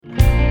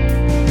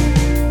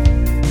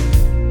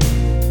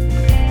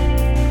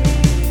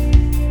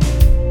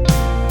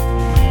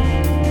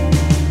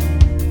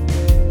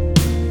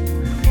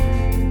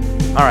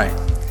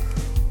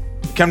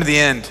come to the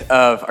end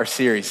of our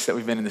series that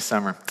we've been in this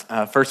summer,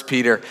 1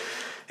 Peter.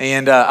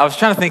 And I was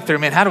trying to think through,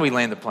 man, how do we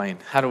land the plane?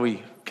 How do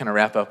we kind of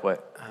wrap up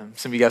what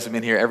some of you guys have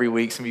been here every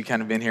week. Some of you kind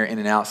of been here in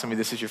and out. Some of you,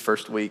 this is your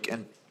first week.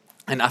 And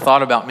I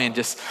thought about, man,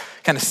 just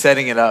kind of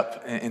setting it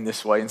up in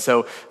this way. And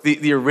so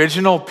the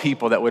original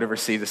people that would have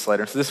received this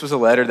letter, so this was a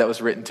letter that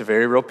was written to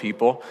very real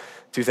people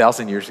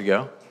 2,000 years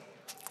ago.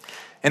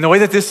 And the way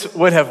that this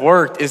would have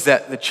worked is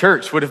that the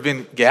church would have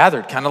been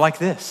gathered kind of like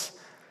this.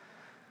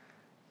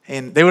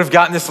 And they would have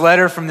gotten this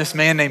letter from this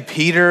man named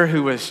Peter,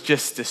 who was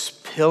just this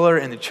pillar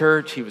in the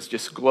church. He was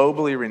just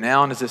globally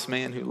renowned as this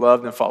man who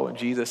loved and followed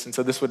Jesus. And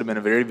so this would have been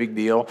a very big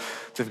deal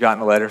to have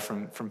gotten a letter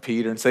from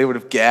Peter. And so they would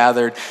have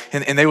gathered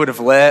and they would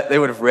have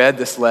read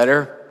this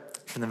letter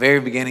from the very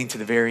beginning to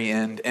the very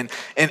end. And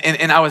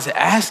I was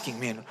asking,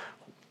 man,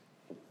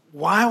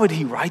 why would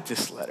he write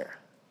this letter?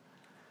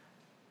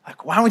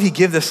 Like, why would he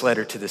give this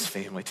letter to this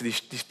family, to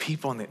these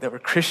people that were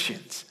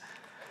Christians?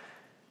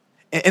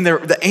 And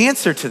the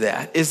answer to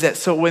that is that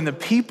so when the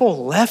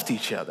people left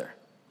each other,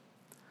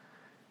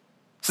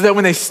 so that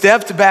when they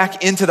stepped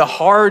back into the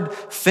hard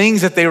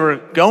things that they were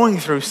going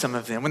through, some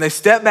of them, when they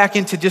stepped back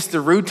into just the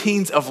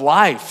routines of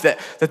life,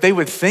 that they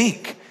would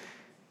think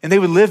and they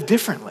would live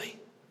differently.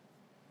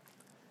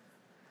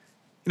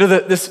 You know,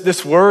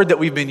 this word that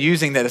we've been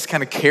using that has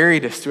kind of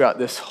carried us throughout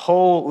this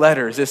whole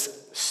letter is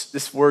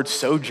this word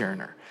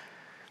sojourner.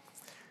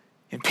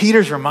 And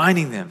Peter's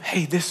reminding them,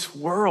 hey, this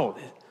world,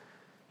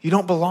 you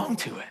don't belong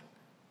to it.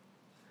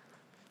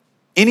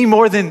 Any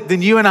more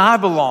than you and I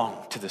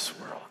belong to this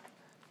world.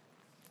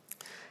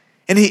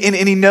 And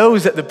he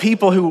knows that the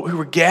people who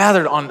were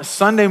gathered on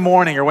Sunday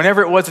morning or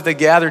whenever it was that they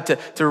gathered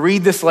to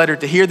read this letter,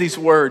 to hear these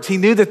words, he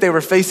knew that they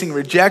were facing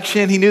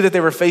rejection. He knew that they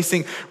were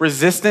facing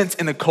resistance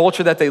in the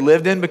culture that they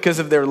lived in because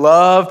of their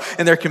love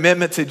and their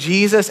commitment to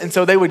Jesus. And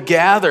so they would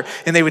gather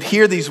and they would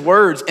hear these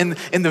words. And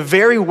the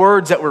very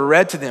words that were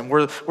read to them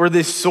were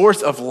this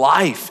source of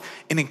life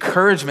and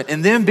encouragement.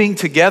 And them being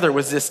together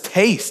was this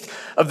taste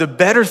of the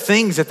better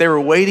things that they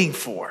were waiting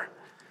for.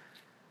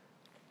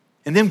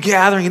 And them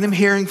gathering and them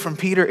hearing from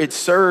Peter, it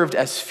served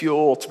as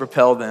fuel to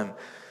propel them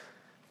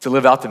to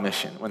live out the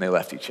mission when they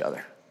left each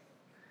other.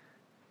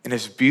 And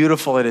as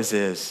beautiful as it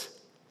is,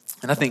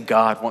 and I think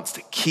God wants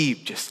to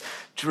keep just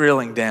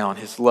drilling down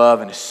his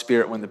love and his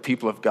spirit when the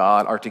people of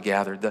God are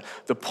together.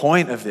 The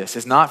point of this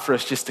is not for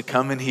us just to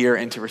come in here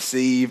and to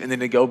receive and then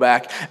to go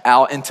back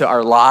out into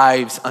our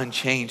lives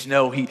unchanged.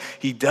 No,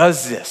 he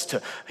does this.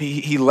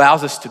 He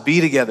allows us to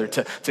be together,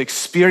 to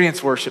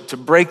experience worship, to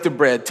break the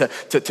bread,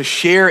 to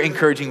share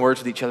encouraging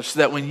words with each other so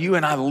that when you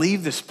and I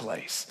leave this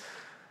place,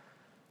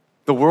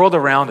 the world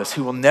around us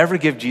who will never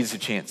give Jesus a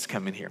chance to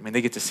come in here,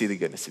 they get to see the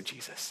goodness of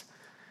Jesus.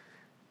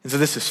 And so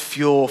this is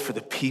fuel for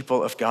the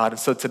people of God. And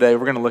so today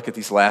we're going to look at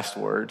these last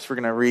words. We're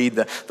going to read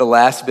the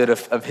last bit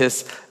of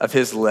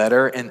his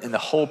letter. And the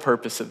whole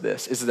purpose of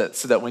this is that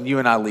so that when you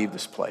and I leave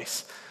this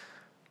place,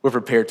 we're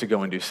prepared to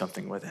go and do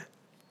something with it.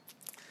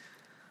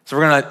 So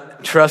we're going to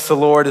trust the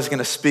Lord is going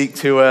to speak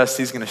to us.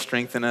 He's going to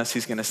strengthen us.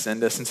 He's going to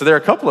send us. And so there are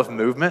a couple of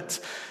movements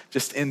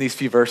just in these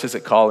few verses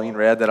that Colleen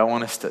read that I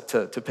want us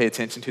to pay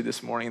attention to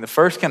this morning. And the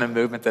first kind of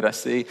movement that I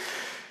see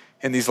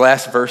in these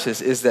last verses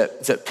is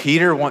that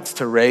Peter wants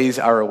to raise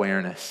our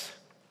awareness.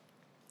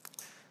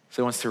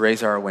 So he wants to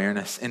raise our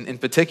awareness, in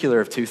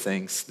particular of two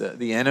things,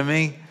 the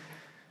enemy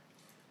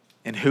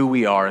and who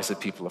we are as a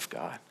people of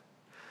God.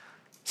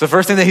 So the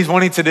first thing that he's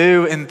wanting to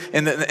do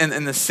in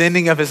the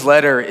sending of his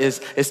letter is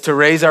to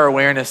raise our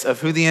awareness of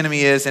who the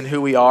enemy is and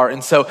who we are.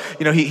 And so,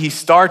 he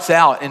starts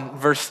out in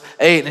verse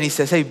 8 and he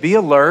says, hey, be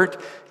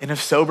alert and of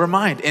sober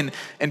mind.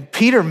 And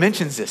Peter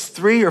mentions this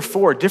 3 or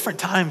 4 different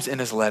times in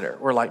his letter.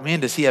 We're like,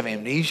 man, does he have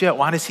amnesia?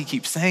 Why does he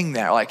keep saying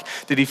that? Like,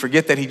 did he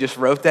forget that he just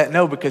wrote that?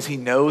 No, because he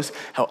knows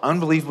how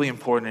unbelievably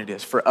important it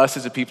is for us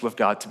as a people of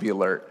God to be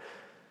alert,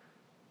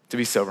 to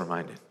be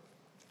sober-minded.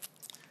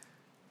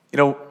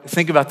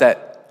 Think about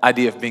that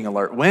idea of being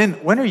alert.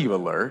 When are you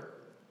alert?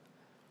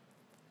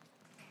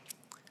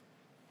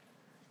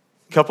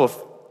 A couple of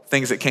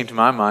things that came to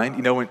my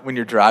mind, when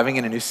you're driving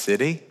in a new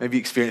city, maybe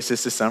you experienced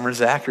this summer,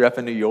 Zach, you're up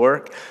in New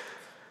York,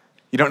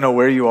 you don't know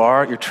where you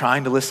are, you're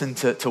trying to listen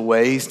to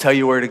Waze, tell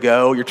you where to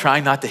go, you're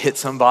trying not to hit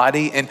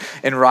somebody, and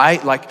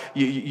right, like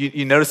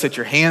you notice that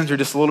your hands are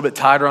just a little bit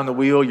tighter on the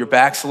wheel, your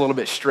back's a little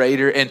bit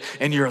straighter,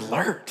 and you're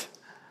alert.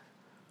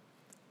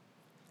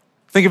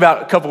 Think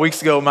about a couple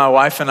weeks ago, my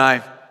wife and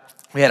I,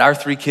 we had our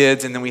 3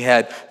 kids, and then we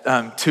had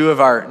 2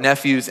 of our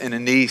nephews and a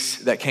niece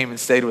that came and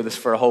stayed with us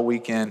for a whole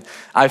weekend.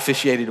 I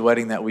officiated a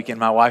wedding that weekend.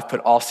 My wife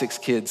put all 6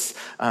 kids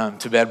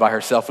to bed by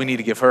herself. We need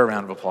to give her a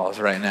round of applause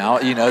right now.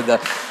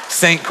 The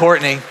St.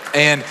 Courtney.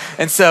 And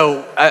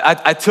so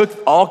I took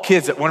all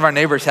kids. One of our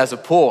neighbors has a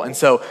pool, and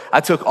so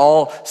I took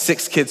all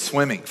 6 kids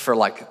swimming for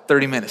like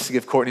 30 minutes to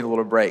give Courtney a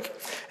little break.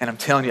 And I'm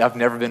telling you, I've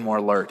never been more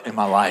alert in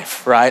my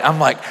life, right? I'm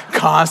like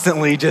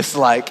constantly just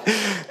like,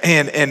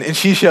 and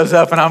she shows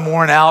up and I'm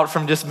worn out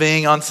from just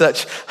being on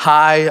such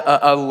high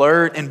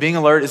alert, and being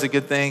alert is a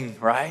good thing,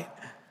 right?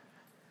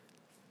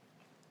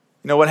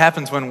 What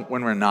happens when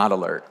we're not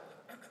alert?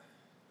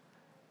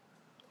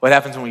 What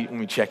happens when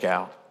we check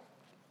out?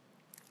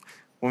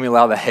 When we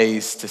allow the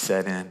haze to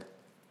set in?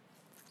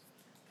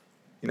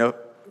 You know,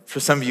 for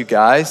some of you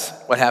guys,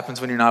 what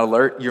happens when you're not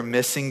alert? You're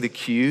missing the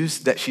cues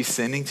that she's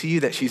sending to you,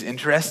 that she's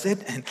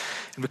interested, and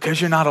because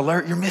you're not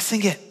alert, you're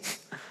missing it.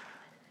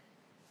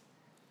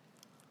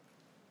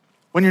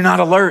 When you're not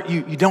alert,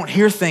 you don't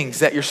hear things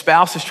that your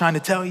spouse is trying to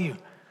tell you,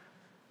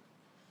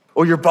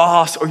 or your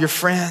boss, or your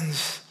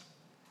friends.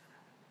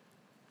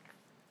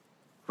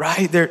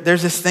 Right?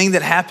 There's this thing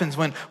that happens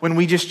when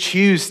we just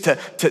choose to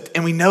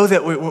and we know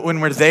that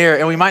when we're there,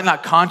 and we might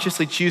not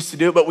consciously choose to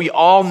do it, but we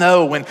all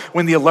know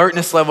when the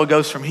alertness level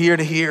goes from here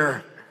to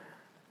here.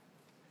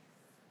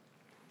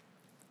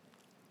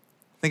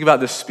 Think about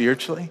this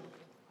spiritually.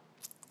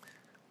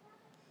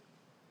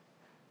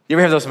 You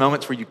ever have those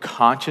moments where you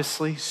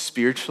consciously,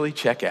 spiritually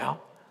check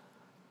out?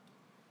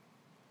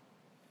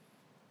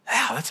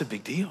 Wow, that's a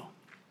big deal.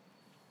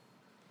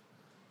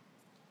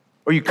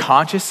 Or you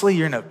consciously,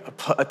 you're in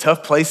a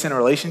tough place in a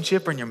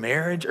relationship or in your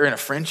marriage or in a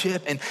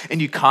friendship, and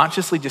you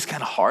consciously just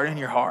kind of harden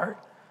your heart.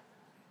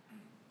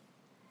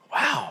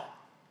 Wow.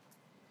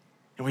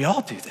 And we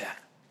all do that.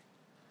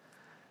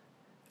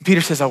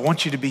 Peter says, I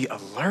want you to be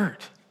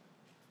alert.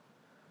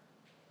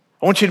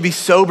 I want you to be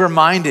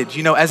sober-minded.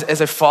 You know,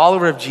 as a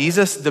follower of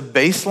Jesus, the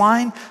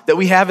baseline that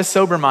we have is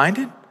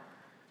sober-minded.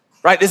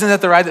 Right? Isn't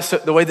that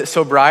the way that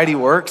sobriety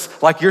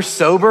works? Like you're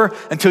sober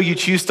until you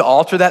choose to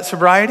alter that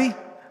sobriety?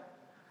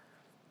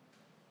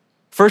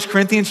 1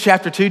 Corinthians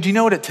chapter 2, do you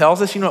know what it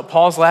tells us? You know what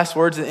Paul's last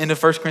words at the end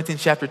of 1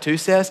 Corinthians chapter 2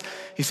 says?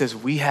 He says,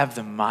 we have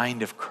the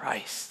mind of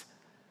Christ.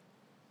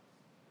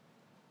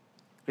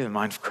 We have the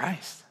mind of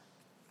Christ.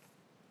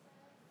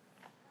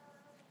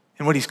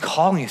 And what he's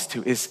calling us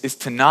to is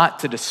to not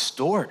to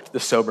distort the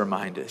sober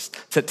mind is,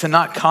 to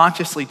not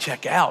consciously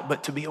check out,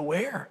 but to be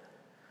aware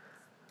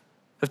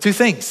of two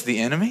things, the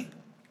enemy.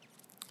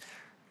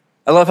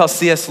 I love how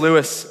C.S.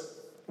 Lewis,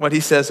 what he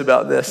says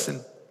about this, and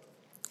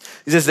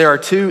he says, there are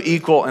two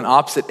equal and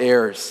opposite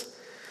errors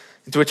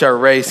into which our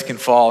race can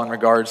fall in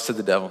regards to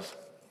the devil.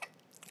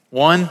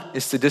 One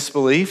is to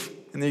disbelieve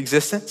in the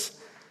existence,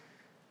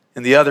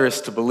 and the other is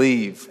to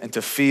believe and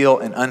to feel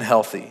an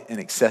unhealthy and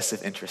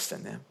excessive interest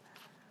in them.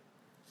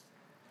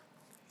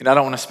 And I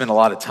don't want to spend a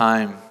lot of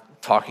time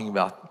talking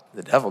about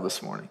the devil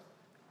this morning.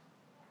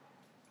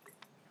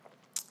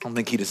 I don't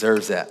think he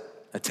deserves that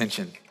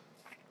attention.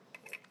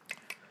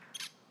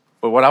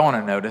 But what I want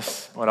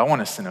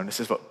us to notice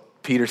is what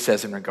Peter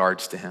says in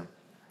regards to him.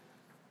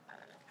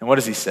 And what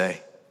does he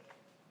say?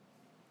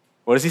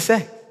 What does he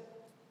say?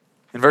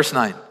 In verse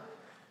 9,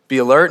 be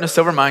alert and of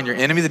sober mind. Your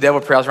enemy, the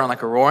devil, prowls around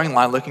like a roaring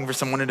lion looking for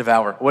someone to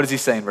devour. What does he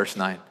say in verse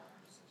 9?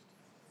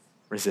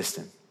 Resist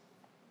him.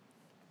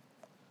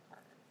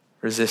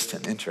 Resist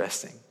him.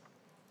 Interesting.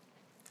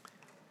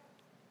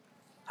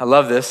 I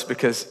love this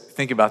because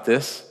think about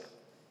this.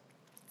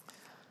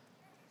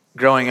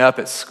 Growing up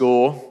at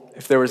school,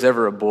 if there was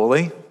ever a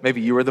bully,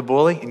 maybe you were the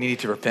bully and you need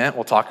to repent.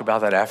 We'll talk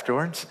about that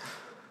afterwards.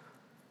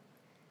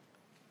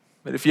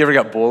 But if you ever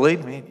got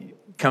bullied, you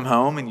come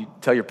home and you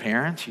tell your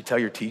parents, you tell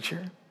your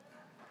teacher.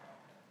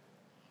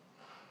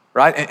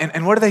 Right?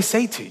 And what do they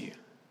say to you?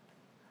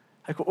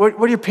 Like, what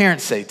do your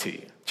parents say to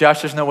you?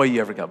 Josh, there's no way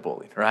you ever got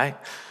bullied, right?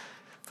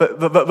 But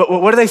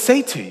what do they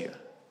say to you?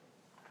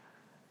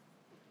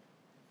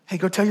 Hey,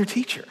 go tell your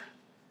teacher.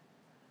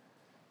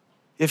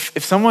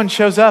 If someone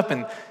shows up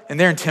and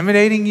they're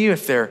intimidating you,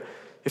 if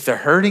they're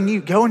hurting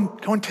you, go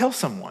and tell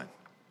someone.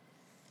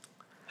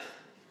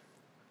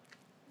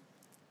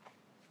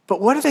 But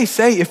what do they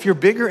say if you're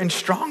bigger and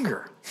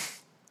stronger?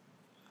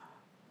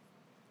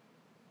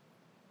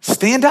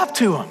 Stand up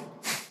to them.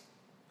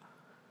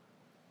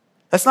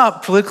 That's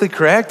not politically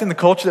correct in the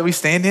culture that we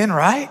stand in,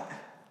 right?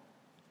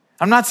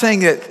 I'm not saying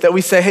that we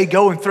say, hey,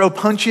 go and throw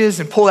punches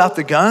and pull out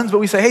the guns, but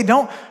we say, hey,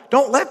 don't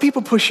let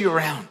people push you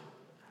around.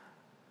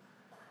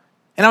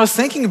 And I was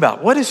thinking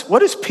about what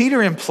is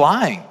Peter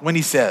implying when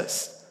he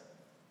says,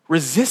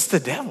 resist the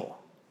devil?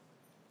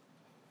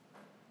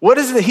 What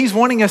is it that he's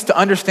wanting us to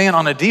understand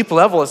on a deep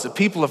level as the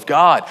people of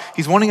God?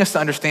 He's wanting us to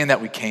understand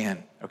that we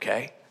can,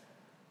 okay?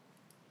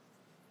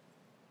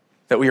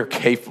 That we are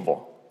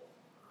capable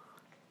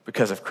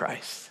because of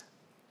Christ,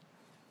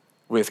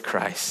 with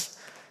Christ.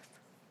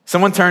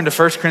 Someone turn to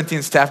 1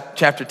 Corinthians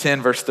chapter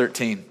 10, verse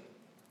 13.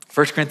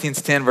 1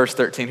 Corinthians 10, verse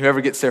 13.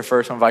 Whoever gets there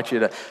first, I'll invite you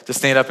to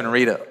stand up and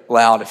read it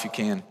loud if you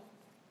can.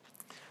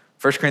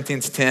 1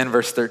 Corinthians 10,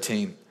 verse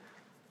 13.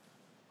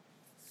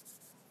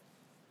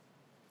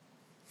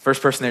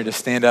 First person there, just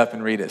stand up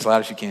and read it as loud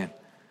as you can.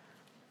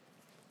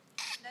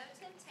 No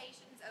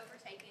temptation has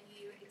overtaken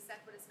you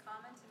except what is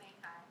common to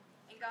mankind,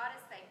 and God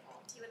is faithful.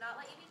 He would not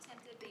let you be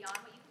tempted beyond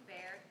what you can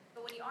bear,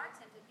 but when you are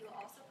tempted, he will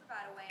also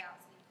provide a way out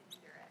so you can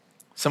endure it.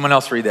 Someone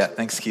else read that.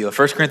 Thanks, Keela.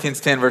 1 Corinthians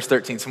 10, verse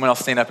 13. Someone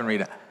else stand up and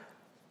read it.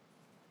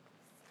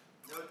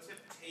 No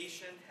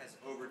temptation has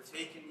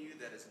overtaken you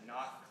that is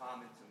not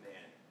common to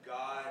man.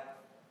 God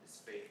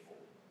is faithful,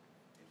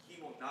 and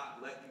he will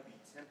not let you be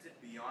tempted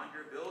beyond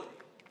your ability.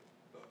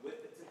 But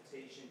with the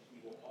temptation,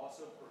 he will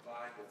also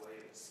provide the way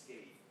of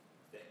escape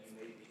that you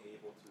may be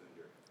able to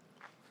endure.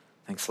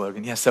 Thanks,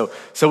 slogan. Yeah, so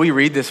we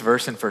read this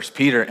verse in 1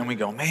 Peter and we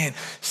go, man,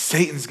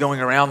 Satan's going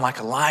around like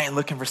a lion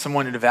looking for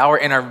someone to devour.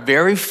 And our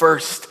very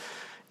first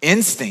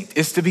instinct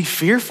is to be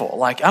fearful.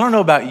 Like, I don't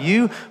know about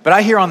you, but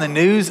I hear on the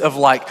news of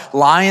like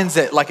lions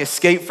that like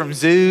escape from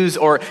zoos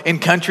or in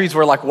countries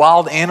where like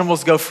wild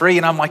animals go free.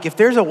 And I'm like, if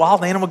there's a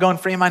wild animal going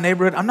free in my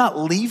neighborhood, I'm not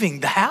leaving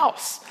the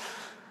house.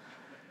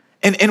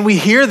 And we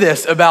hear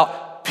this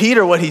about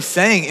Peter, what he's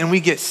saying, and we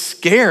get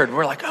scared.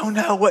 We're like, oh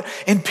no, what?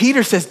 And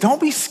Peter says,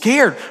 don't be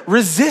scared.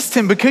 Resist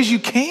him because you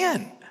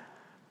can.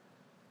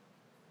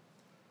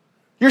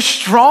 You're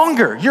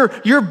stronger.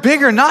 You're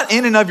bigger, not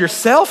in and of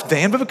yourself,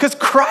 Dan, but because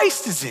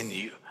Christ is in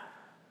you.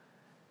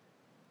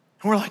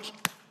 And we're like,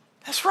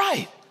 that's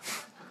right.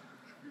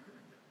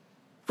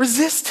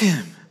 Resist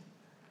him.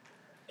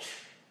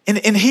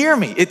 And hear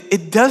me,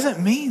 it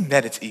doesn't mean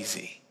that it's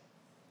easy.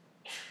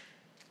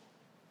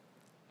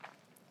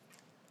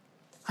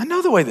 I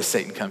know the way that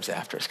Satan comes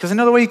after us because I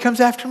know the way he comes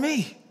after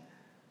me.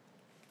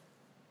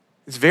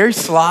 It's very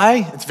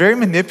sly. It's very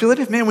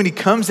manipulative. Man, when he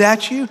comes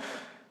at you,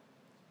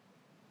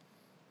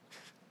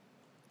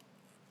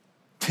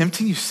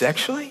 tempting you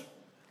sexually?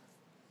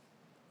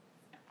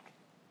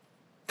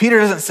 Peter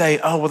doesn't say,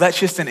 oh, well, that's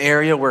just an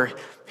area where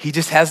he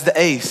just has the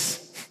ace.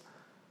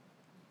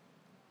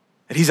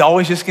 That he's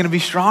always just going to be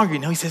stronger.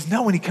 He says,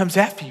 no, when he comes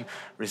after you,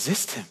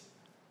 resist him.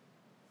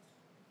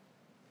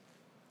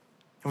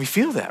 And we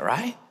feel that,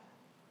 right?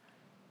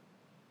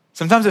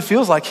 Sometimes it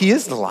feels like he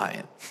is the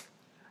lion.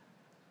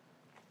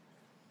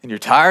 And you're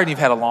tired and you've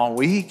had a long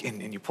week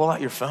and you pull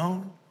out your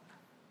phone.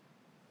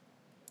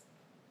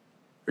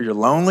 Or you're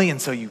lonely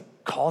and so you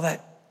call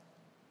that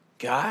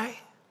guy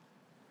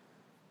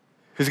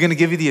who's going to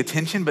give you the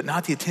attention, but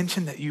not the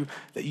attention that you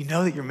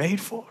know that you're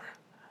made for.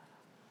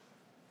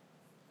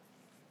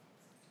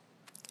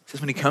 It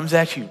says when he comes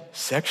at you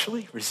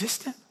sexually,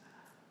 resist him.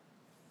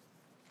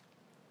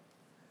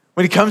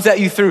 When he comes at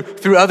you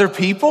through other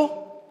people,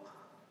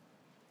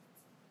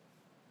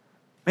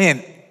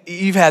 man,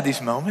 you've had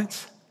these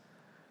moments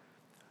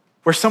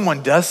where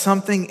someone does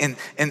something and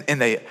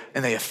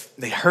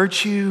they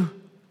hurt you,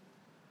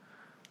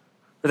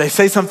 or they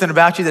say something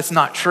about you that's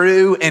not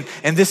true,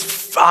 and this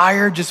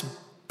fire just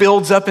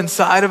builds up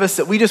inside of us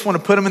that we just want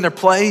to put them in their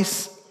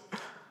place.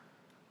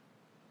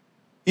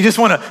 You just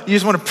want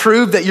to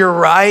prove that you're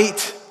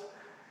right.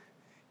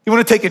 You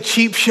want to take a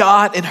cheap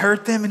shot and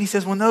hurt them. And he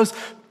says, when those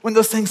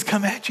things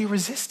come at you,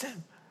 resist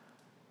them.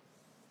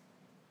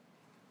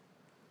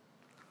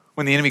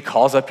 When the enemy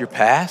calls up your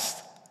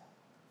past,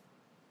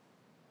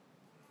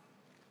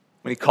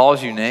 when he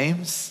calls you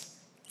names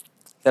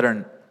that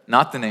are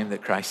not the name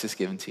that Christ has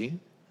given to you,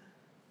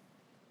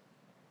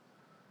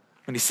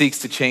 when he seeks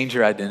to change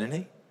your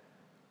identity,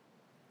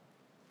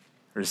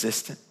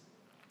 resist him.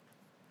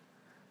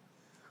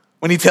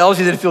 When he tells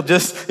you that if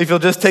you'll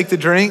just take the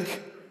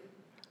drink,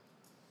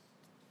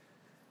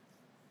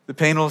 the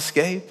pain will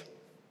escape,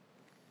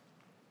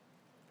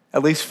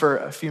 at least for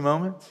a few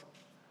moments,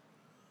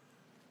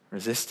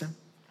 resist him.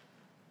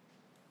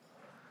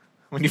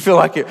 When you feel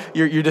like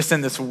you're just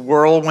in this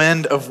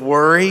whirlwind of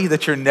worry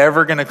that you're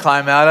never going to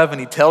climb out of, and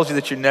he tells you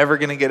that you're never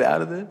going to get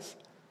out of this,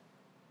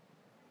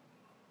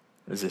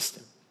 resist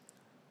him.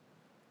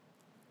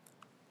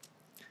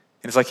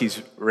 And it's like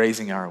he's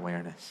raising our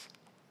awareness.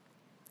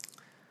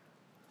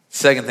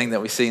 Second thing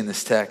that we see in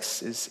this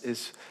text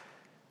is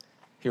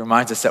he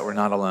reminds us that we're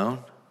not alone.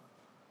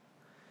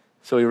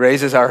 So he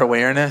raises our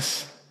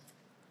awareness.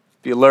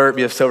 Be alert,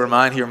 be of sober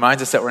mind. He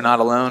reminds us that we're not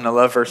alone. I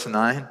love verse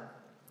 9.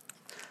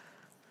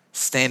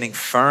 Standing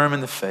firm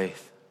in the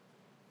faith.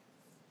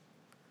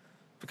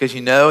 Because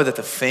you know that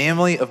the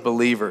family of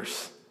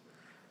believers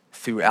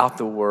throughout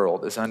the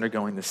world is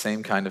undergoing the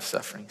same kind of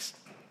sufferings.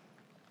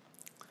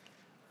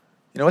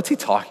 You know, what's he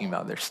talking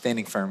about there?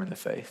 Standing firm in the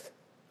faith.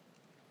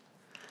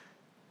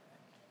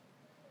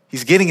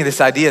 He's getting at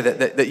this idea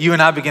that you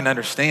and I begin to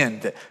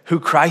understand that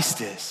who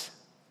Christ is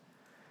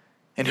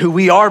and who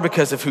we are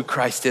because of who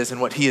Christ is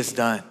and what he has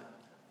done.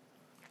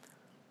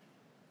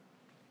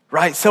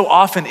 Right? So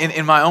often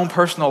in my own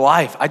personal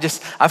life,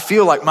 I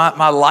feel like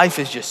my life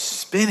is just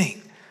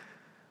spinning.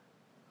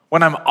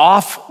 When I'm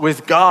off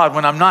with God,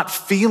 when I'm not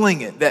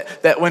feeling it,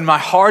 that when my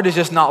heart is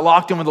just not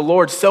locked in with the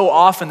Lord, so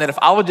often that if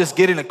I would just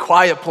get in a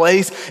quiet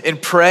place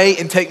and pray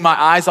and take my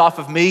eyes off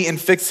of me and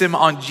fix them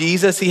on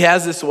Jesus, he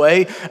has this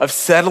way of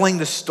settling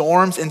the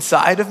storms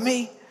inside of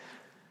me.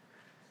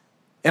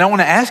 And I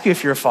want to ask you,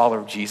 if you're a follower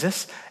of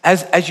Jesus,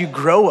 as you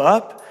grow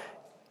up,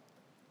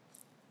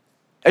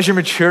 as you're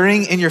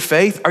maturing in your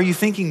faith, are you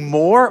thinking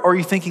more or are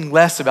you thinking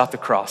less about the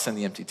cross and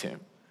the empty tomb?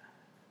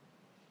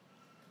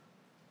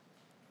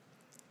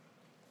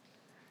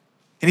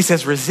 And he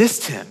says,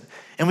 resist him.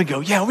 And we go,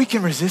 yeah, we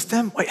can resist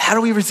him. Wait, how do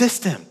we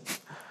resist him?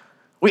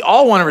 We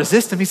all want to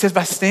resist him. He says,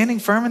 by standing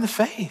firm in the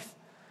faith.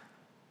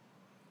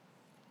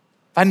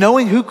 By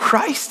knowing who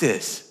Christ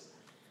is.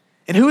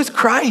 And who is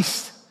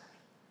Christ?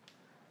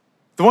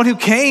 The one who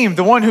came,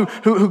 the one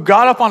who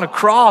got up on a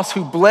cross,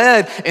 who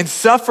bled and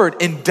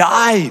suffered and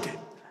died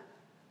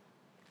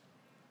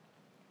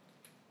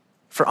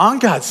for on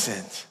God's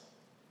sins.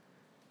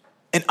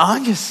 and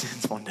Anya's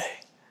sins one day,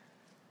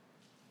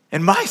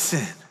 and my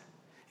sin,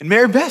 and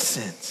Mary Beth's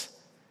sins,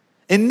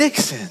 and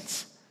Nick's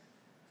sins.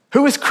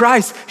 Who is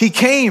Christ? He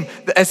came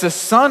as the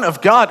Son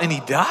of God, and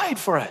he died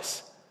for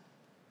us.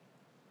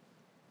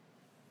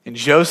 And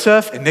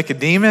Joseph and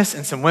Nicodemus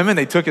and some women,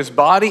 they took his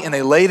body and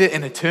they laid it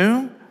in a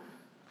tomb.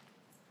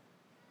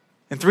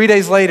 And 3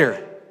 days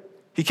later,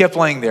 he kept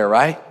laying there,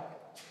 right?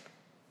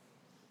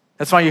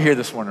 That's why you're here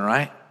this morning,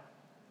 right?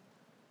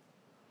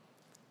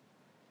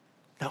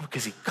 No,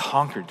 because he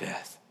conquered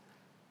death.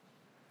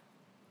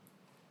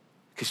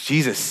 Because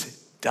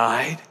Jesus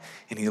died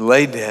and he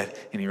lay dead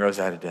and he rose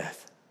out of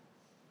death.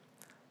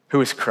 Who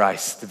is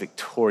Christ, the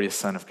victorious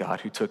Son of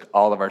God, who took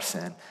all of our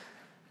sin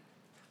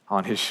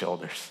on his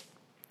shoulders?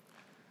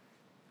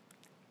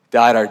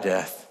 Died our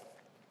death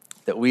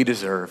that we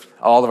deserved,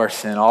 all of our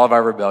sin, all of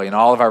our rebellion,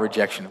 all of our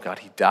rejection of God.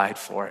 He died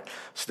for it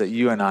so that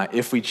you and I,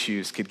 if we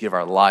choose, could give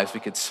our lives. We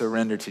could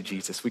surrender to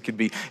Jesus. We could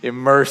be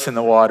immersed in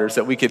the waters,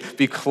 that we could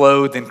be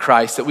clothed in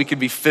Christ, that we could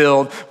be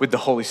filled with the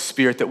Holy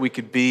Spirit, that we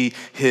could be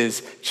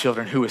his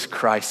children. Who is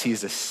Christ? He is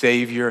the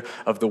Savior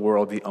of the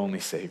world, the only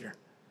Savior.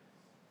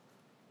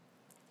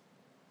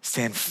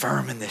 Stand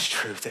firm in this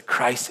truth that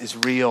Christ is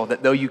real,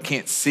 that though you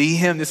can't see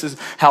him, this is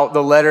how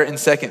the letter in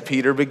 2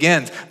 Peter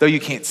begins. Though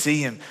you can't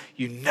see him,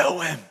 you know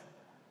him.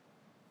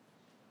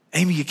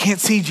 Amy, you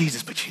can't see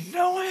Jesus, but you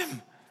know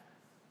him.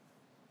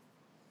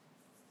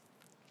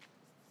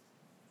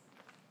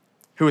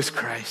 Who is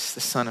Christ,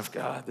 the Son of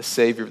God, the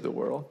Savior of the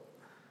world?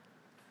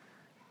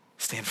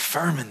 Stand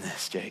firm in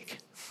this, Jake.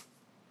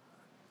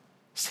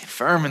 Stand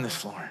firm in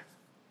this, Lauren.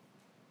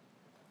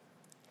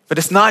 But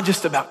it's not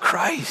just about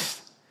Christ.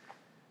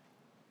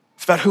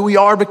 It's about who we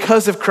are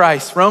because of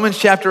Christ. Romans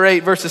chapter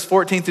 8, verses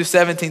 14 through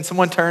 17.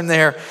 Someone turn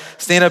there,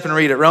 stand up and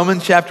read it.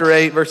 Romans chapter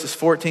 8, verses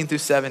 14 through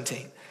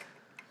 17.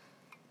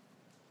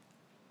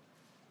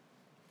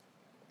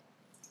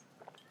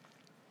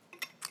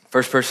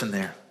 First person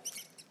there.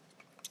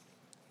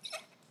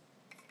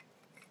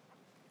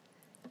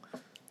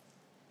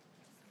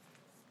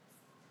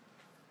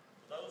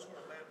 Those who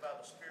are led by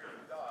the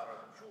Spirit of God are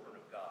the children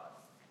of God.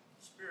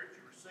 The Spirit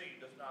you receive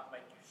does not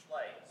make you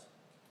slaves,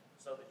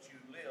 so that you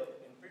live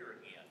in fear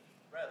again.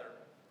 Rather,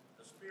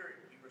 the Spirit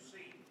you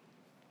received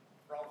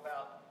brought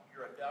about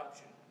your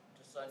adoption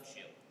to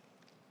sonship,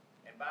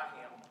 and by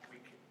him we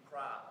can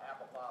cry,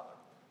 Abba, Father.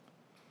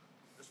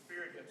 The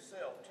Spirit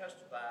himself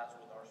testifies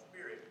with our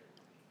spirit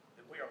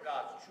that we are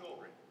God's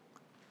children.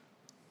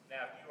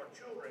 Now, if you are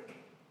children,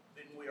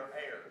 then we are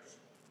heirs,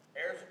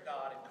 heirs of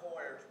God and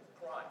co-heirs with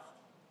Christ.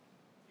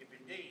 If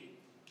indeed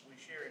we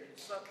share in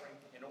his suffering,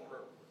 in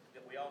order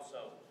that we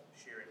also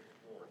share in his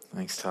glory.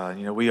 Thanks, Todd.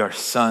 You know, we are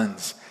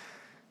sons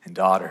and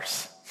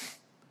daughters.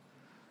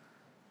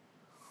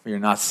 We are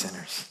not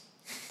sinners.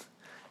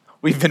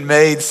 We've been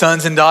made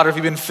sons and daughters.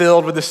 We've been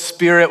filled with the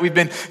Spirit. We've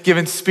been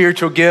given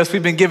spiritual gifts.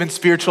 We've been given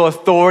spiritual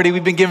authority.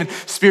 We've been given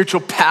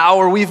spiritual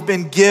power. We've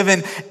been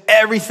given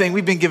everything.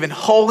 We've been given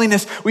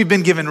holiness. We've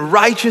been given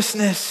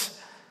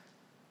righteousness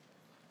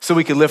so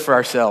we could live for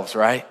ourselves,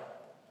 right?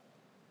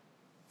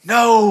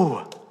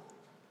 No.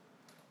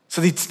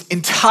 So the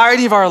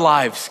entirety of our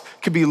lives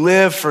could be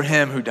lived for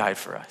him who died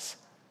for us.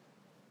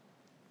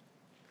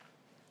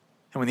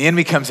 And when the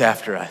enemy comes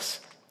after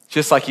us,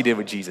 just like he did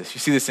with Jesus, you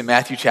see this in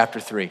Matthew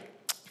chapter 3.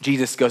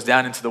 Jesus goes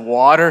down into the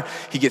water.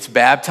 He gets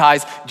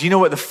baptized. Do you know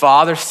what the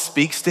Father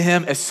speaks to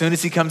him as soon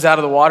as he comes out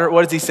of the water?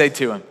 What does he say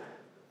to him?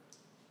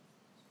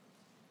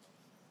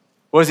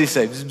 What does he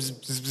say?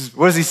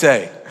 What does he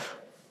say?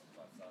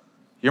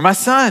 You're my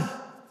son,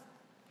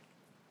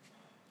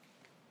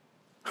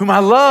 whom I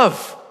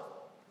love.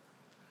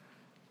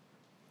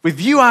 With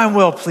you I am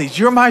well pleased.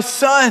 You're my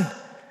son.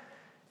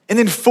 And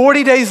then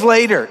 40 days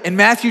later, in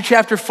Matthew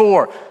chapter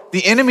 4,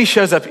 the enemy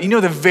shows up. You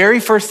know the very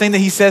first thing that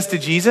he says to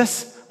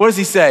Jesus? What does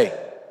he say?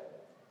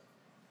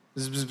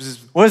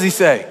 What does he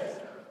say?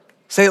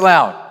 Say it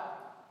loud.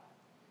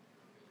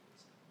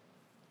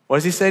 What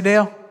does he say,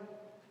 Dale?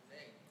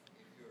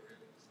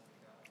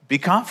 Be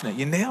confident.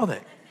 You nailed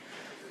it.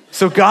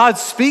 So God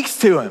speaks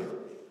to him.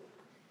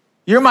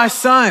 You're my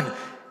son.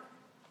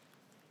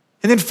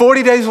 And then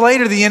 40 days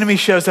later, the enemy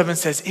shows up and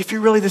says, if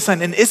you're really the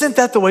son. And isn't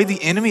that the way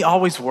the enemy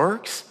always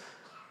works?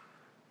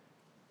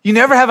 You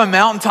never have a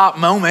mountaintop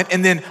moment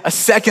and then a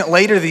second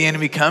later the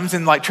enemy comes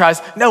and tries.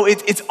 No,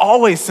 it's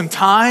always some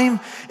time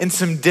and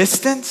some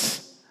distance.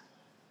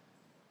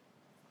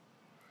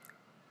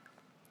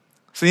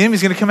 So the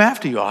enemy's gonna come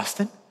after you,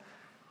 Austin.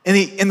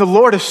 And the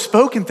Lord has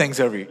spoken things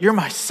over you. You're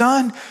my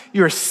son,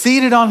 you're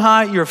seated on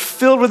high, you're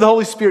filled with the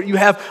Holy Spirit, you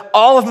have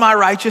all of my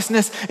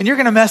righteousness, and you're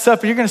gonna mess up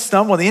and you're gonna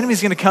stumble. The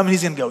enemy's gonna come and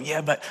he's gonna go, yeah,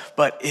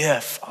 but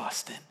if,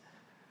 Austin.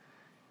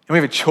 And we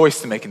have a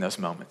choice to make in those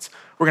moments.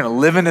 We're gonna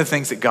live into the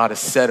things that God has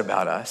said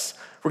about us.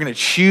 We're gonna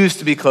choose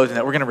to be clothed in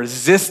that. We're gonna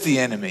resist the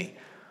enemy.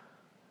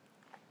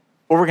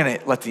 Or we're gonna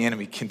let the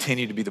enemy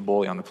continue to be the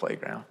bully on the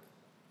playground.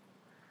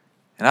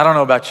 And I don't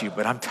know about you,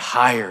 but I'm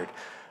tired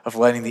of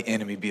letting the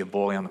enemy be a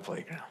bully on the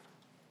playground.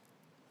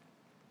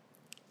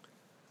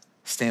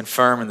 Stand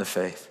firm in the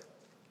faith.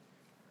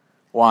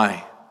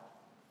 Why?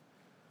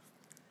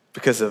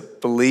 because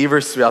of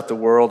believers throughout the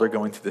world are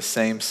going through the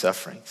same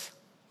sufferings.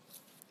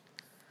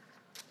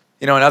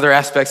 In other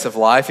aspects of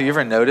life, have you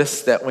ever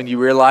noticed that when you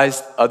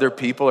realize other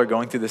people are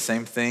going through the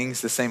same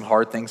things, the same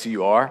hard things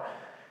you are,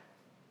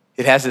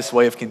 it has this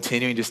way of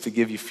continuing just to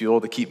give you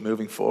fuel to keep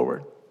moving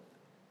forward?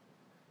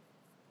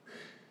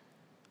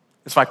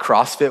 That's why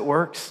CrossFit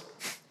works.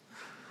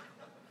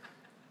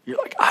 You're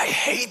like, I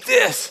hate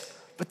this,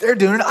 but they're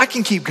doing it. I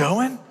can keep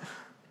going.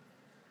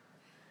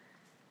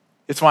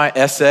 It's why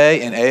SA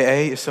and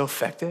AA is so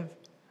effective.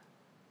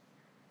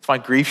 It's why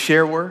Grief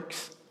Share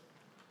works.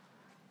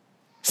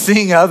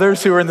 Seeing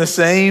others who are in the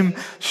same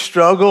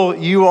struggle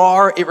you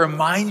are, it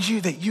reminds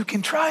you that you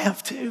can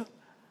triumph too.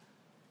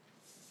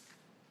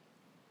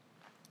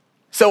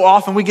 So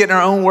often we get in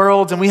our own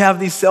worlds and we have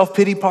these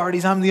self-pity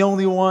parties. I'm the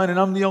only one and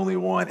I'm the only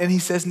one. And he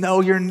says,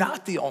 no, you're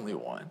not the only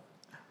one.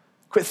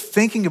 Quit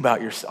thinking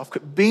about yourself.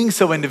 Quit being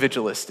so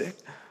individualistic.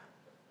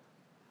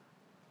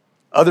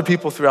 Other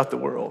people throughout the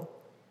world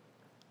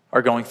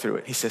are going through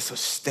it. He says, so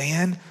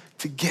stand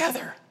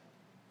together.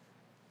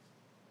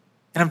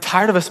 And I'm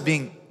tired of us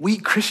being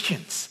weak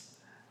Christians.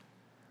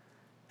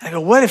 And I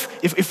go, what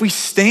if we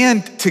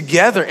stand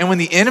together and when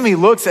the enemy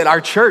looks at our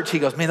church, he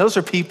goes, man, those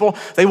are people,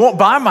 they won't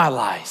buy my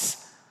lies.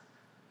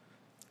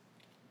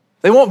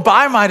 They won't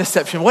buy my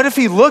deception. What if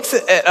he looks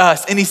at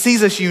us and he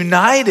sees us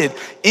united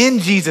in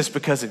Jesus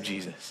because of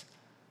Jesus?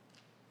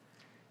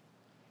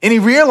 And he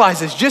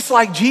realizes, just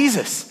like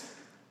Jesus,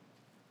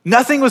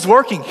 nothing was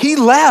working. He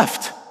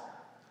left.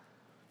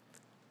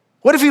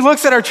 What if he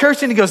looks at our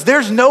church and he goes,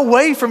 there's no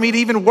way for me to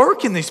even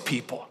work in these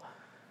people?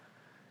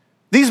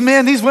 These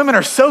men, these women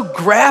are so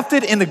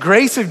grafted in the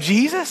grace of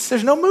Jesus,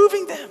 there's no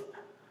moving them.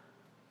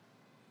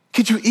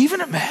 Could you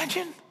even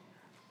imagine?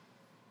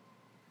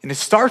 And it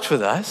starts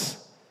with us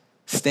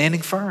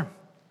standing firm.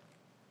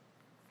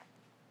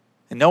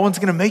 And no one's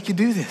gonna make you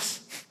do this.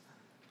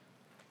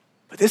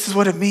 But this is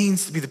what it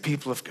means to be the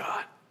people of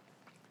God.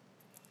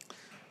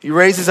 He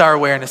raises our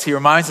awareness. He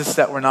reminds us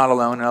that we're not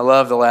alone. And I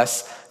love the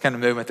last kind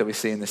of movement that we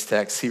see in this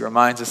text. He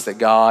reminds us that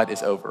God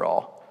is over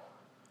all.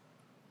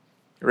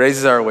 He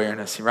raises our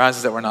awareness. He reminds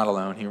us that we're not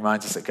alone. He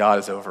reminds us that God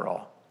is over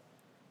all.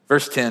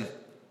 Verse 10,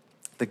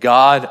 the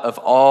God of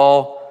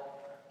all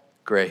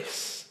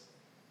grace.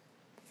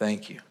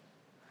 Thank you.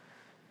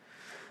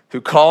 Who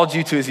called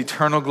you to his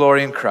eternal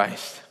glory in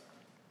Christ.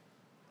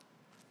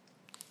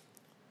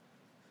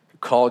 Who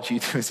called you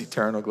to his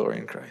eternal glory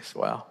in Christ.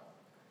 Wow.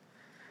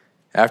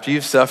 After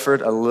you've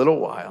suffered a little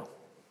while,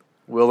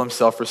 will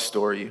himself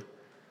restore you,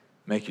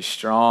 make you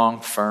strong,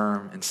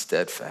 firm, and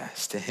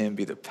steadfast. To him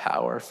be the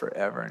power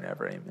forever and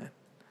ever. Amen.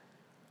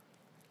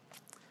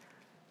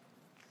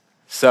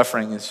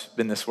 Suffering has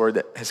been this word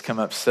that has come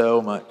up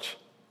so much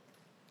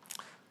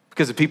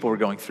because the people were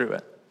going through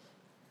it.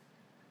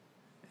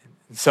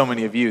 And so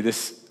many of you,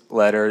 this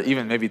letter,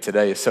 even maybe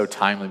today, is so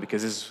timely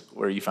because this is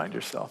where you find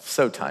yourself.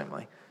 So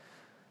timely.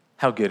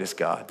 How good is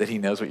God that he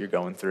knows what you're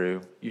going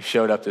through? You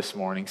showed up this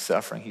morning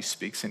suffering. He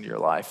speaks into your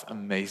life.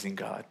 Amazing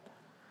God.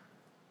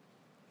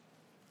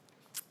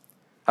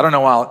 I don't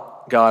know why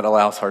God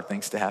allows hard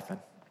things to happen.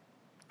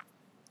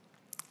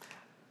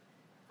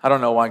 I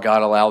don't know why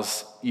God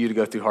allows you to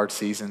go through hard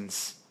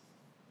seasons,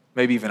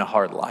 maybe even a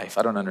hard life.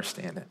 I don't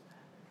understand it.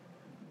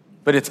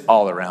 But it's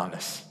all around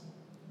us.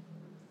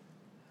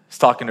 I was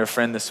talking to a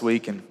friend this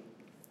week, and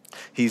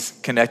he's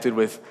connected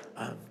with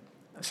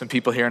some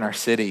people here in our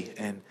city,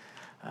 and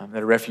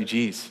that are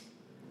refugees.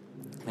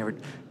 They were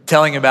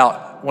telling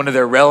about one of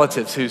their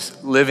relatives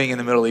who's living in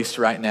the Middle East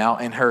right now,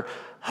 and her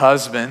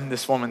husband,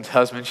 this woman's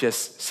husband, she has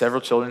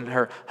several children,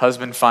 her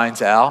husband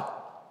finds out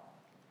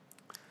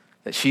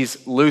that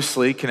she's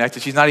loosely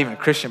connected. She's not even a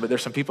Christian, but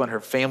there's some people in her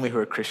family who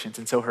are Christians,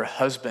 and so her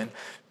husband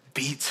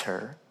beats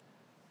her,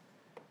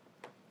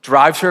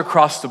 drives her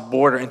across the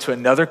border into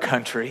another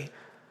country,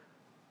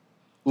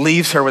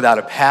 leaves her without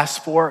a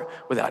passport,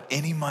 without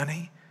any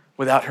money,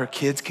 without her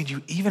kids. Could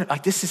you even,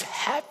 this is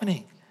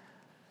happening.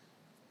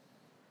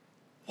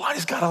 Why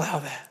does God allow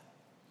that?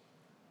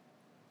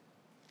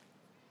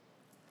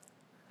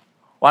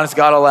 Why does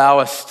God allow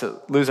us to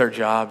lose our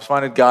jobs? Why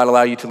did God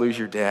allow you to lose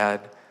your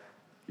dad,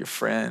 your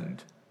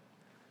friend?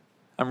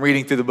 I'm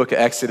reading through the book of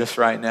Exodus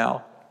right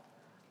now.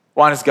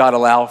 Why does God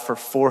allow for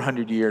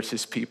 400 years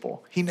his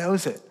people? He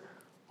knows it.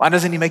 Why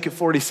doesn't he make it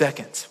 40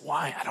 seconds?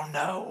 Why? I don't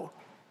know.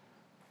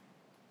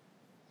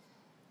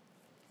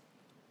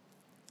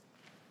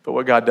 But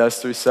what God does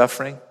through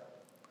suffering,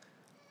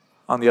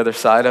 on the other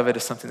side of it,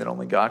 is something that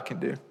only God can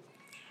do.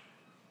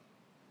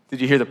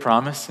 Did you hear the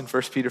promise in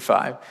 1 Peter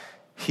 5?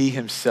 He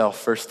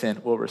himself, verse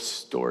 10, will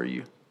restore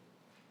you.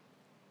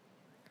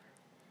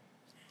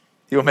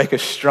 He will make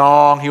us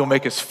strong. He will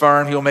make us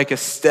firm. He will make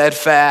us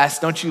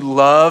steadfast. Don't you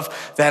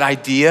love that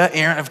idea,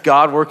 Aaron, of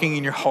God working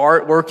in your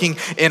heart, working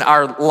in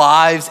our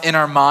lives, in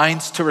our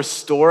minds to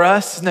restore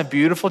us? Isn't that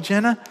beautiful,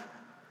 Jenna?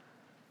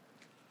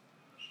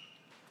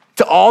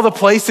 To all the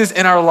places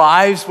in our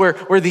lives where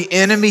the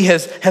enemy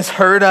has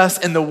hurt us,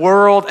 and the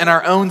world and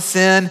our own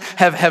sin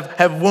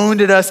have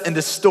wounded us and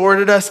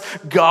distorted us,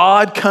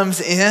 God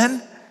comes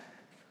in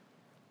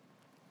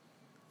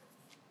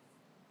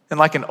And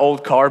like an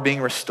old car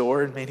being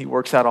restored, man, he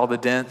works out all the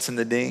dents and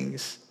the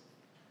dings.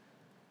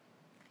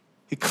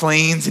 He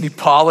cleans and he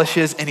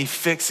polishes and he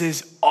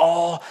fixes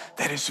all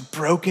that is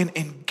broken.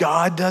 And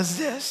God does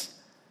this.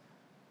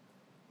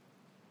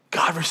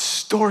 God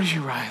restores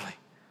you, Riley.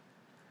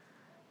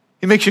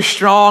 He makes you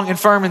strong and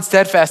firm and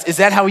steadfast. Is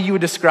that how you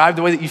would describe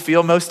the way that you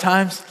feel most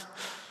times?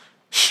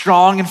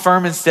 Strong and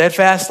firm and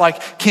steadfast?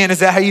 Like, Ken, is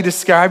that how you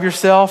describe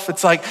yourself?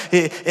 It's like,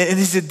 and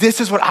he said,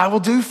 this is what I will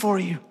do for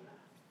you.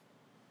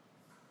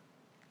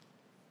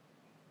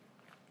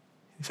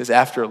 He says,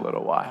 after a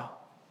little while.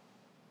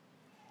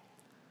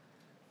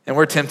 And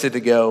we're tempted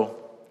to go,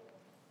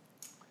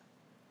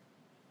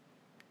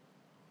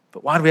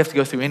 but why do we have to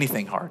go through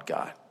anything hard,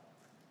 God?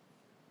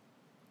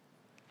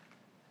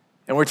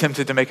 And we're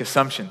tempted to make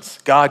assumptions.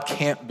 God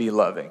can't be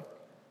loving.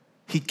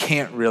 He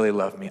can't really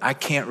love me. I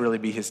can't really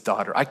be his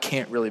daughter. I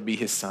can't really be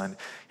his son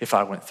if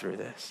I went through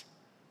this.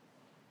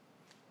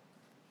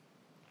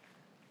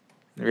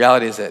 The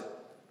reality is that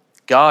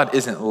God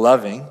isn't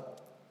loving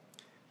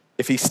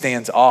if he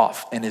stands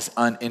off and is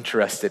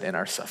uninterested in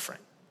our suffering.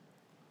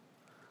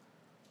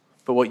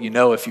 But what you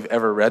know if you've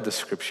ever read the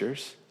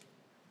scriptures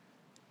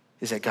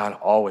is that God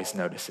always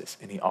notices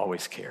and he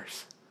always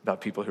cares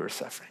about people who are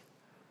suffering.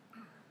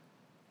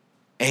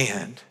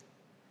 And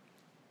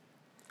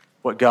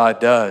what God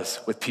does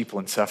with people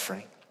in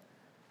suffering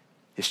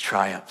is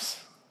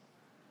triumphs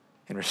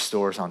and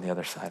restores on the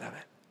other side of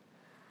it.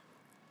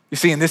 You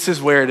see, and this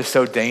is where it is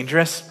so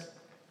dangerous.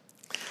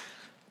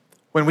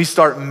 When we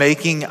start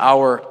making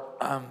our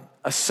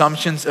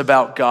assumptions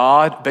about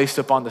God based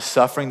upon the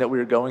suffering that we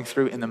are going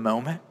through in the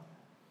moment,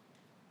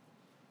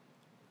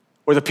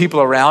 or the people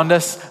around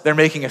us, they're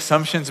making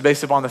assumptions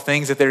based upon the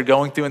things that they're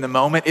going through in the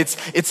moment.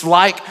 It's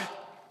like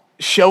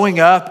showing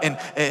up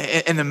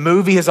and the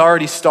movie has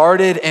already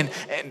started and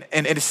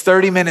it's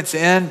 30 minutes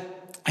in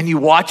and you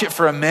watch it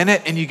for a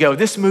minute and you go,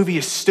 this movie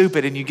is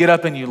stupid, and you get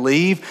up and you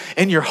leave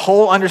and your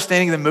whole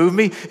understanding of the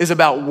movie is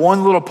about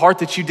one little part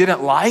that you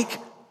didn't like.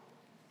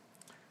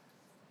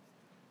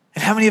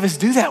 And how many of us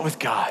do that with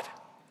God?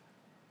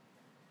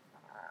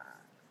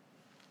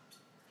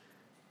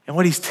 And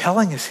what he's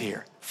telling us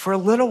here, for a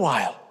little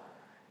while,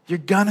 you're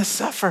gonna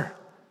suffer.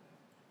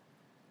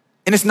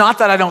 And it's not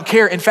that I don't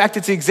care. In fact,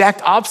 it's the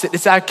exact opposite.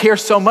 It's that I care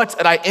so much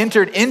that I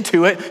entered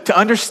into it to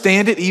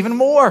understand it even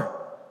more.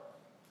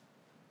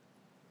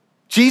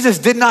 Jesus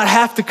did not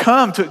have to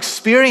come to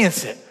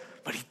experience it,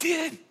 but he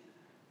did.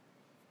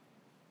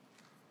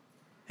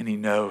 And he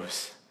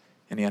knows,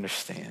 and he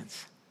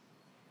understands,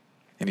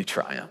 and he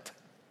triumphed.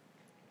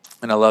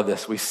 And I love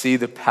this. We see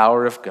the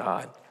power of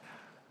God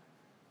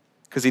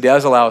because he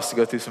does allow us to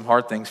go through some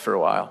hard things for a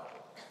while,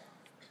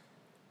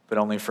 but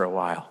only for a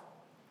while.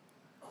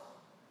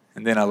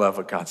 And then I love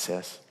what God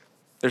says.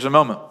 There's a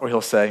moment where he'll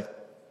say,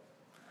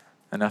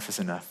 enough is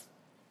enough.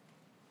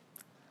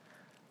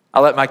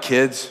 I let my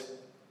kids,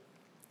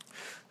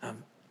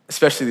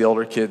 especially the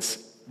older kids,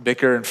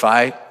 bicker and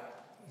fight,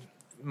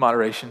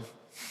 moderation,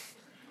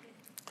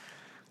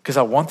 because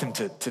I want them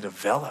to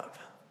develop.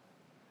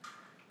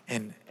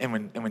 And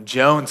when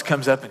Jones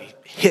comes up and he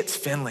hits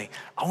Finley,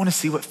 I want to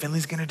see what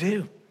Finley's going to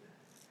do.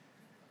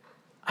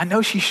 I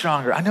know she's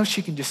stronger. I know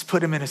she can just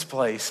put him in his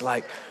place.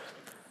 Like,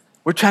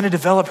 we're trying to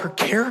develop her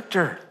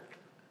character.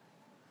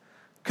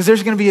 Because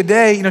there's going to be a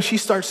day, she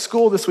starts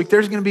school this week.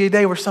 There's going to be a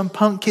day where some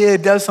punk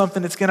kid does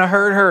something that's going to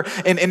hurt her.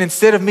 And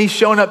instead of me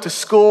showing up to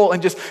school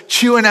and just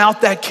chewing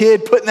out that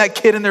kid, putting that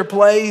kid in their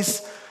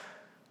place,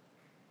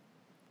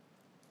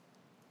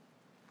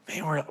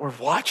 man, we're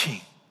watching.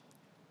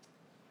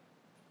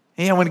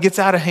 And when it gets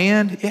out of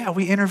hand,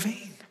 we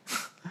intervene.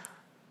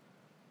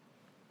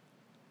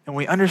 And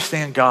we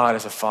understand God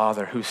as a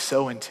father who's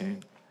so in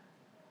tune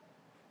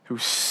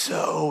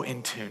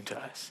to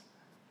us,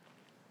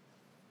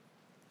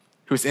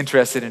 who's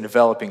interested in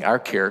developing our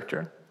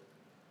character,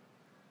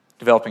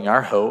 developing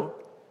our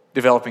hope,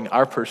 developing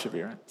our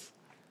perseverance.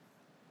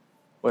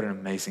 What an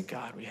amazing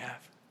God we have.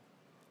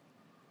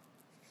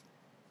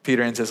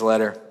 Peter ends his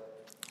letter,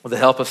 with the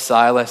help of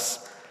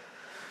Silas,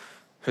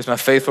 who's my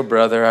faithful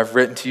brother, I've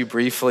written to you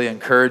briefly,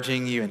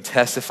 encouraging you and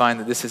testifying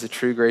that this is a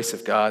true grace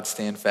of God.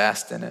 Stand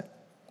fast in it.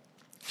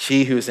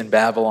 She who is in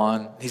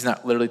Babylon, he's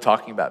not literally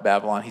talking about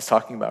Babylon, he's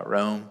talking about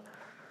Rome.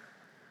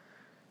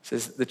 He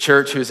says, the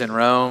church who is in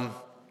Rome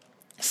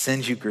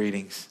sends you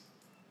greetings.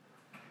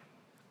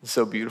 It's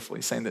so beautiful.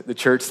 He's saying that the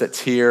church that's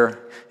here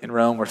in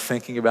Rome, we're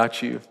thinking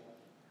about you.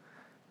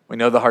 We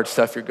know the hard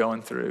stuff you're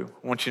going through.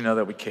 I want you to know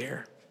that we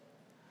care.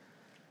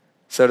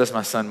 So does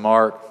my son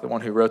Mark, the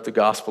one who wrote the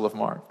Gospel of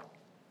Mark.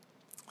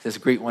 He says,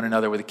 greet one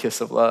another with a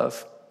kiss of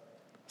love.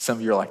 Some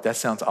of you are like, that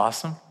sounds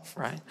awesome,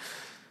 right?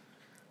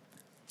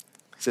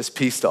 He says,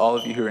 peace to all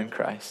of you who are in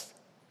Christ.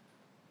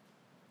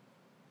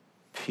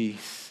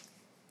 Peace.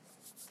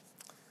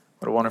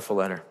 What a wonderful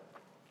letter.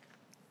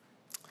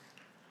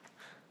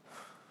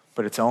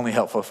 But it's only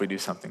helpful if we do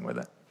something with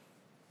it.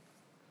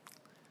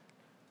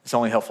 It's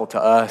only helpful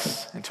to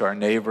us and to our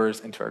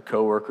neighbors and to our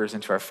coworkers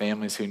and to our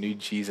families who need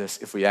Jesus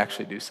if we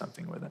actually do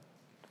something with it.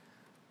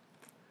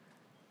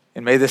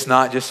 And may this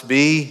not just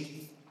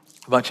be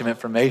a bunch of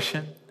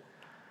information.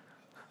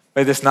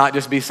 May this not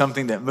just be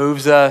something that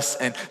moves us,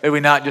 and may we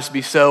not just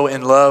be so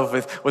in love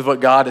with what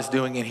God is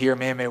doing in here.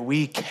 Man, may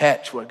we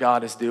catch what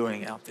God is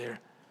doing out there.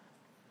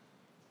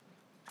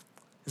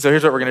 So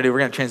here's what we're going to do. We're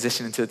going to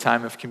transition into the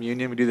time of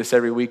communion. We do this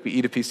every week. We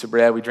eat a piece of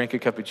bread. We drink a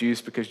cup of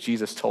juice because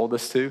Jesus told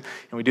us to.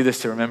 And we do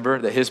this to remember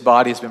that his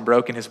body has been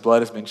broken, his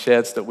blood has been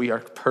shed, so that we are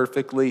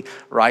perfectly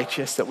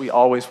righteous, that we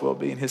always will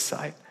be in his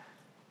sight.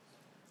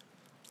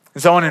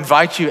 And so I want to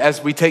invite you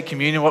as we take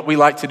communion. What we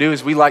like to do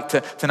is we like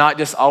to not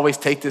just always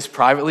take this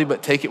privately,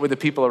 but take it with the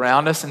people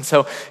around us. And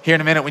so here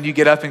in a minute, when you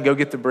get up and go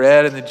get the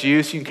bread and the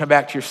juice, you can come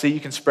back to your seat. You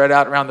can spread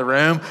out around the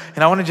room.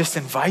 And I want to just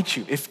invite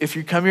you. If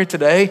you come here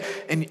today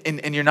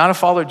and you're not a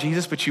follower of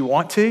Jesus, but you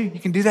want to, you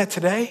can do that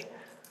today.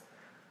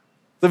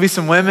 There'll be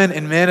some women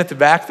and men at the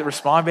back that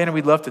respond, banner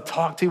we'd love to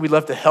talk to. We'd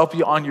love to help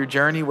you on your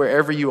journey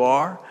wherever you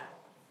are.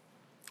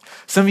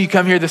 Some of you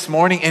come here this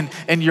morning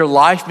and your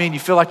life, man, you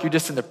feel like you're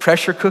just in the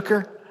pressure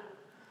cooker.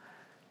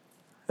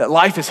 That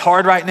life is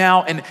hard right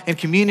now, and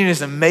communion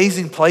is an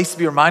amazing place to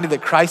be reminded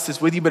that Christ is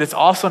with you, but it's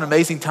also an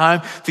amazing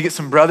time to get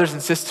some brothers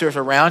and sisters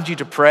around you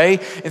to pray.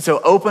 And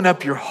so open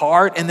up your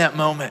heart in that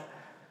moment.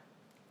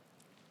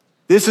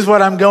 This is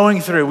what I'm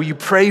going through. Will you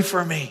pray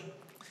for me?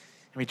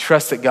 And we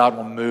trust that God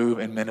will move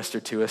and minister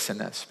to us in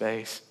that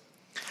space.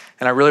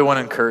 And I really want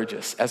to encourage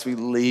us as we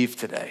leave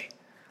today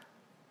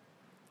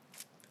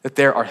that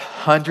there are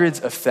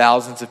hundreds of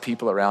thousands of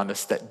people around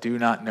us that do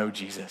not know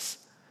Jesus.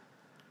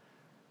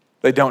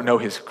 They don't know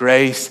his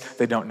grace.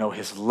 They don't know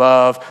his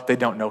love. They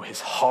don't know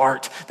his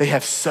heart. They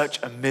have such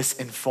a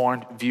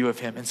misinformed view of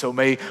him. And so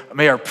may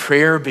our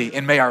prayer be,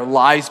 and may our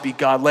lives be,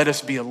 God, let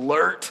us be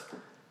alert.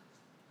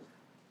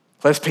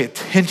 Let us pay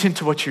attention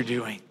to what you're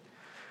doing.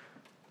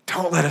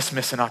 Don't let us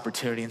miss an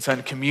opportunity. And so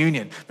in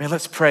communion, man,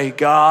 let's pray,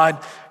 God,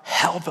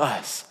 help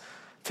us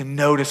to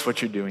notice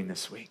what you're doing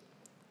this week.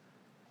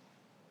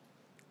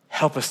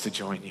 Help us to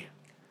join you.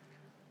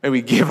 May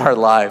we give our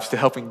lives to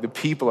helping the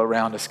people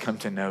around us come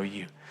to know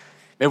you.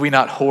 May we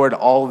not hoard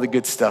all of the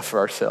good stuff for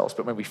ourselves,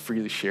 but may we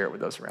freely share it with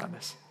those around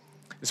us.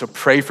 And so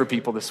pray for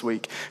people this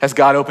week. As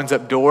God opens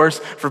up doors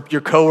for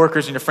your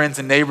coworkers and your friends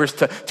and neighbors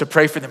to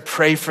pray for them,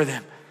 pray for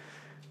them.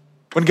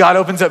 When God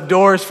opens up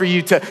doors for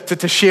you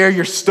to share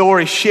your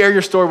story, share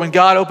your story. When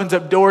God opens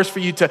up doors for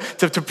you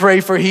to pray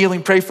for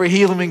healing, pray for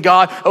healing. When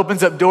God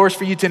opens up doors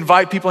for you to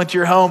invite people into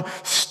your home,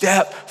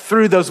 step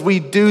through those. We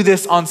do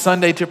this on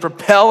Sunday to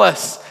propel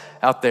us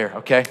out there,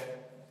 okay?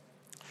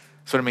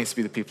 That's what it means to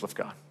be the people of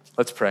God.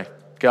 Let's pray.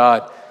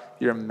 God,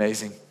 you're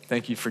amazing.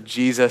 Thank you for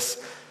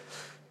Jesus.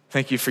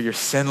 Thank you for your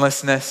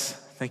sinlessness.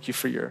 Thank you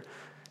for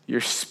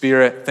your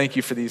spirit. Thank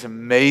you for these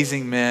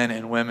amazing men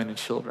and women and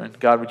children.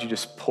 God, would you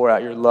just pour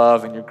out your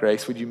love and your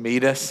grace? Would you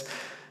meet us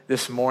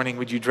this morning?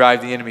 Would you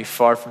drive the enemy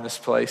far from this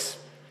place?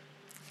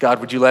 God,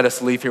 would you let us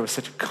leave here with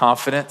such a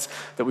confidence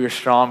that we are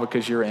strong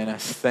because you're in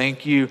us?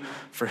 Thank you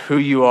for who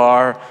you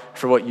are,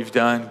 for what you've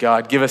done.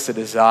 God, give us a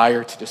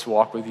desire to just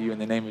walk with you. In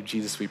the name of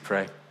Jesus, we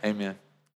pray. Amen.